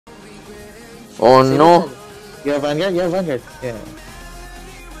Oh no! You have Vanguard? You have Vanguard. Yeah.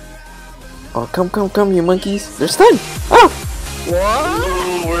 Oh, come, you monkeys! They're stunned! Oh! What?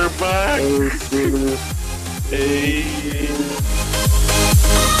 Oh, we're back! Hey.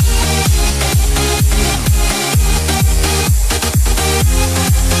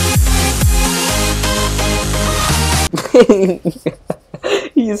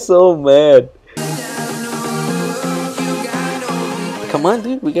 He's so mad. Come on,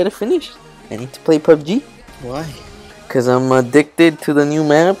 dude, we gotta finish. I need to play PUBG. Why? Cause I'm addicted to the new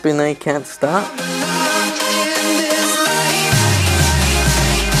map and I can't stop.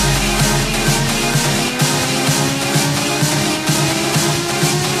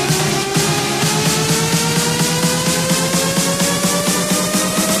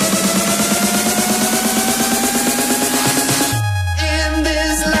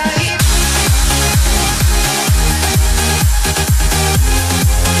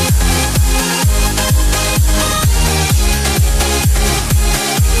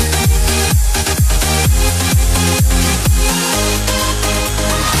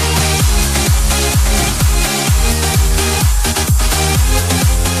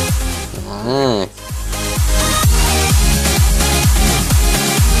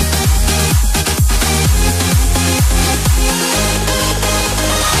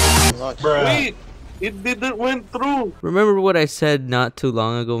 Wait! It didn't went through! Remember what I said not too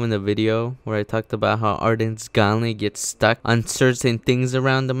long ago in the video where I talked about how Arden's Gauntlet gets stuck on certain things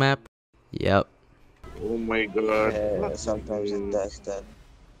around the map? Yep. Oh my god. Yeah, sometimes it does that.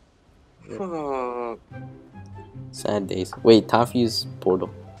 Fuck. Sad days. Wait, Toffee's portal.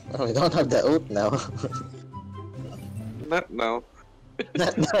 Oh, we don't have the oath now. Not now.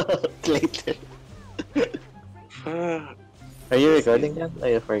 Not now. Later. Fuck. Are you recording that?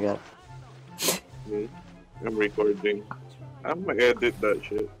 I forgot. I'm recording. I'm gonna edit that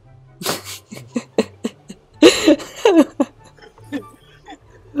shit.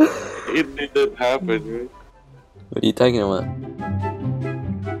 It didn't happen, right? What are you talking about?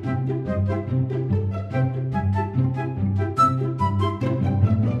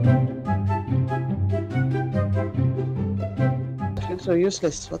 It's so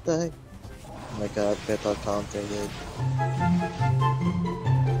useless. What the heck? Oh my god, petal counter, dude.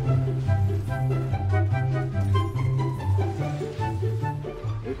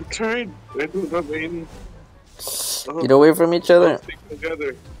 I tried. I don't have any. Oh, Get away from each other. stick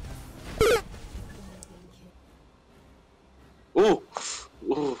together. Oh,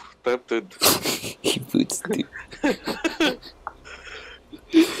 oh, tempted. He boots dude.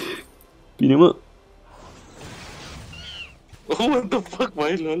 Beat him up. Oh, what the fuck,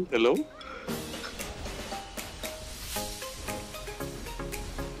 my lol? Hello?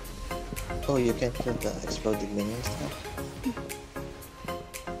 Oh, you can kill the exploding minions now.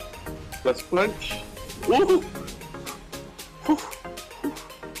 Let's punch. Ooh.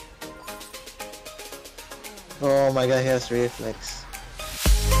 Oh my god, he has reflex.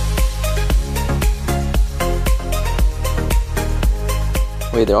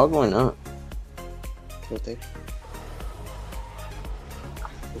 Wait, they're all going up. Rotate.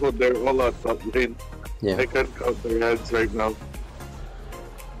 Oh, they're all on top lane. Yeah. I can't count their heads right now.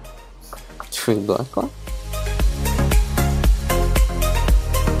 Should we block one?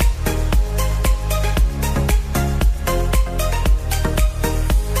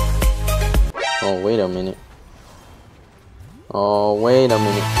 Oh, wait a minute. Oh, wait a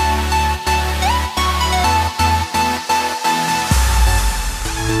minute.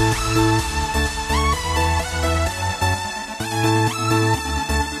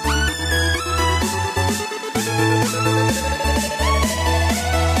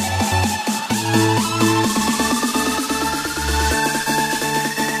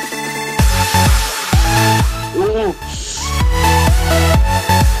 Ooh.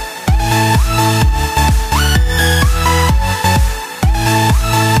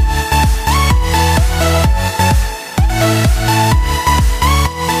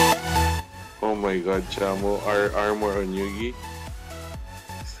 Oh my god, Chamu, our armor on Yugi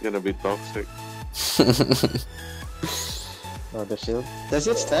is gonna be toxic. Oh, the shield. Does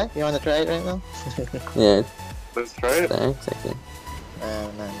it stack? You wanna try it right now? Yeah, Let's try it. thanks, I think.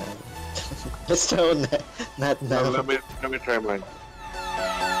 No. Let's throw not No, now. let me try mine.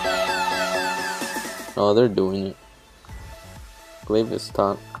 Oh, they're doing it. Glaive is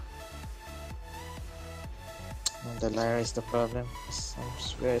top. Oh, the Lyra is the problem. I'm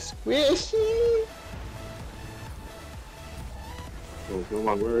very squishy. Oh, come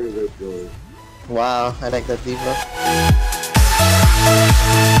on, where is it going? Wow, I like that debuff.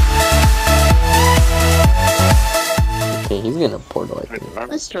 Okay, he's gonna portal, I think.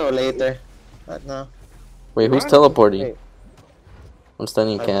 Let's throw later. What now? Wait, who's What? teleporting? Wait. I'm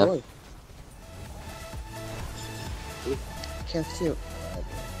stunning My Cap. boy. Can't see it.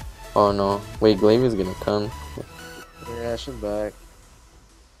 Oh no. Wait, Glaive is gonna come. Yeah, she's back.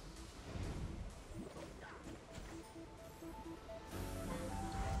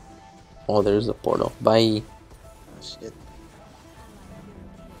 Oh, there's a portal. Bye. Oh, shit.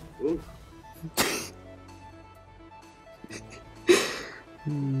 Ooh.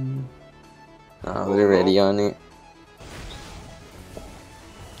 Oh, they're ready on it.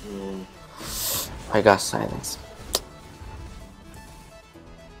 Mm. I got silence.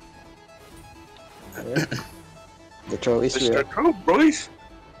 Yeah. The throw is Let's real. start out, boys.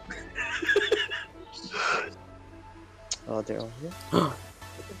 Oh, they're all here.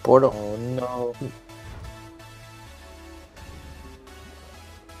 Portal. Oh no.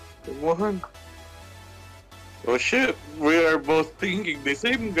 Come on. Oh shit, we are both thinking the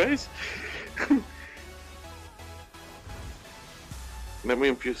same, guys. Let me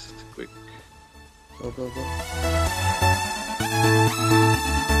infuse it quick. Go, go, go.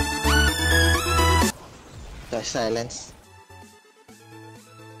 Gosh, silence.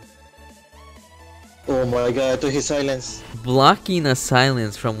 Oh my god, to his silence. Blocking a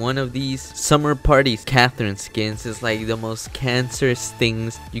silence from one of these summer parties Catherine skins is like the most cancerous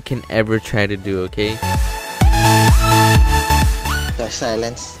things you can ever try to do, okay? Gosh,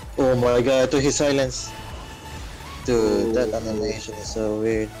 silence. Oh my god, to his silence. Dude, that animation is so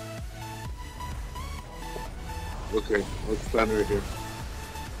weird. Okay, let's stand right here.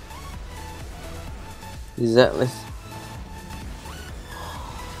 Is that less?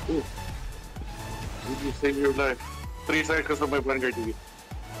 Ooh. Did you save your life? 3 seconds of my Vanguard TV.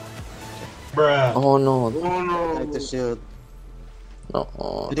 Oh no. Oh no! Like the shield. No.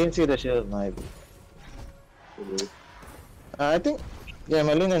 I didn't see the shield, maybe. Okay. I think, yeah,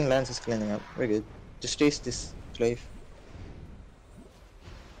 Malone and Lance is cleaning up. We're good. Just chase this slave.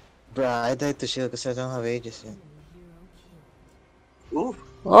 Bruh, I died to shield because I don't have ages yet. Ooh.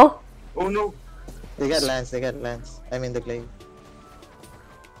 Oh! Oh no! They got Lance, they got Lance. I mean the glaive.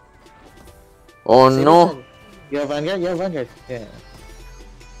 Oh Save no! it. You have Vanguard? You have Vanguard. Yeah.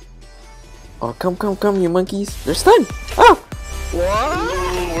 Oh, come, you monkeys. They're stunned! Ah! What?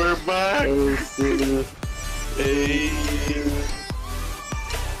 Oh, we're back! Hey!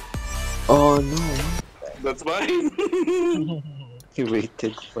 Oh no. That's mine! He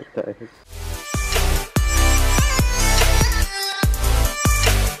waited for that.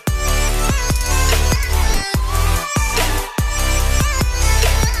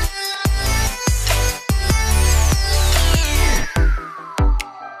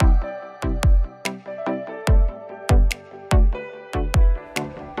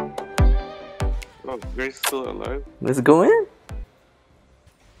 Oh, Grace still alive? Let's go in.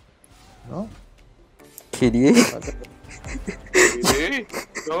 No? Kitty. Hey,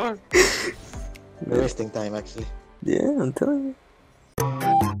 go on. We're wasting time actually. Yeah, I'm telling you.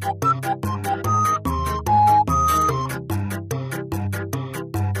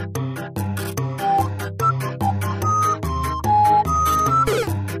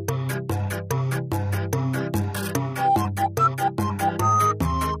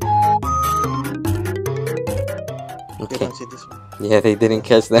 They Okay. don't see this one. Yeah, they didn't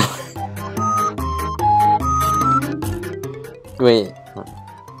catch that. Wait.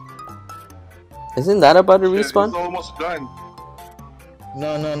 Isn't that about to Shit, respawn? It's almost done.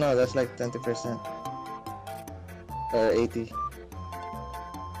 No, that's like 20%. Or 80.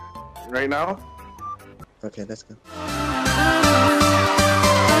 Right now? Okay, let's go.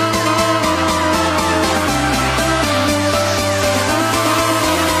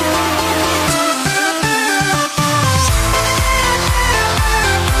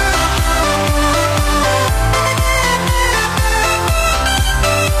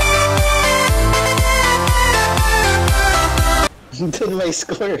 Did my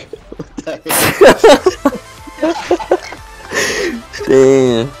score? What the heck?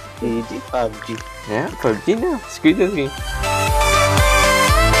 Damn. PUBG. Yeah, PUBG now. Screw this game.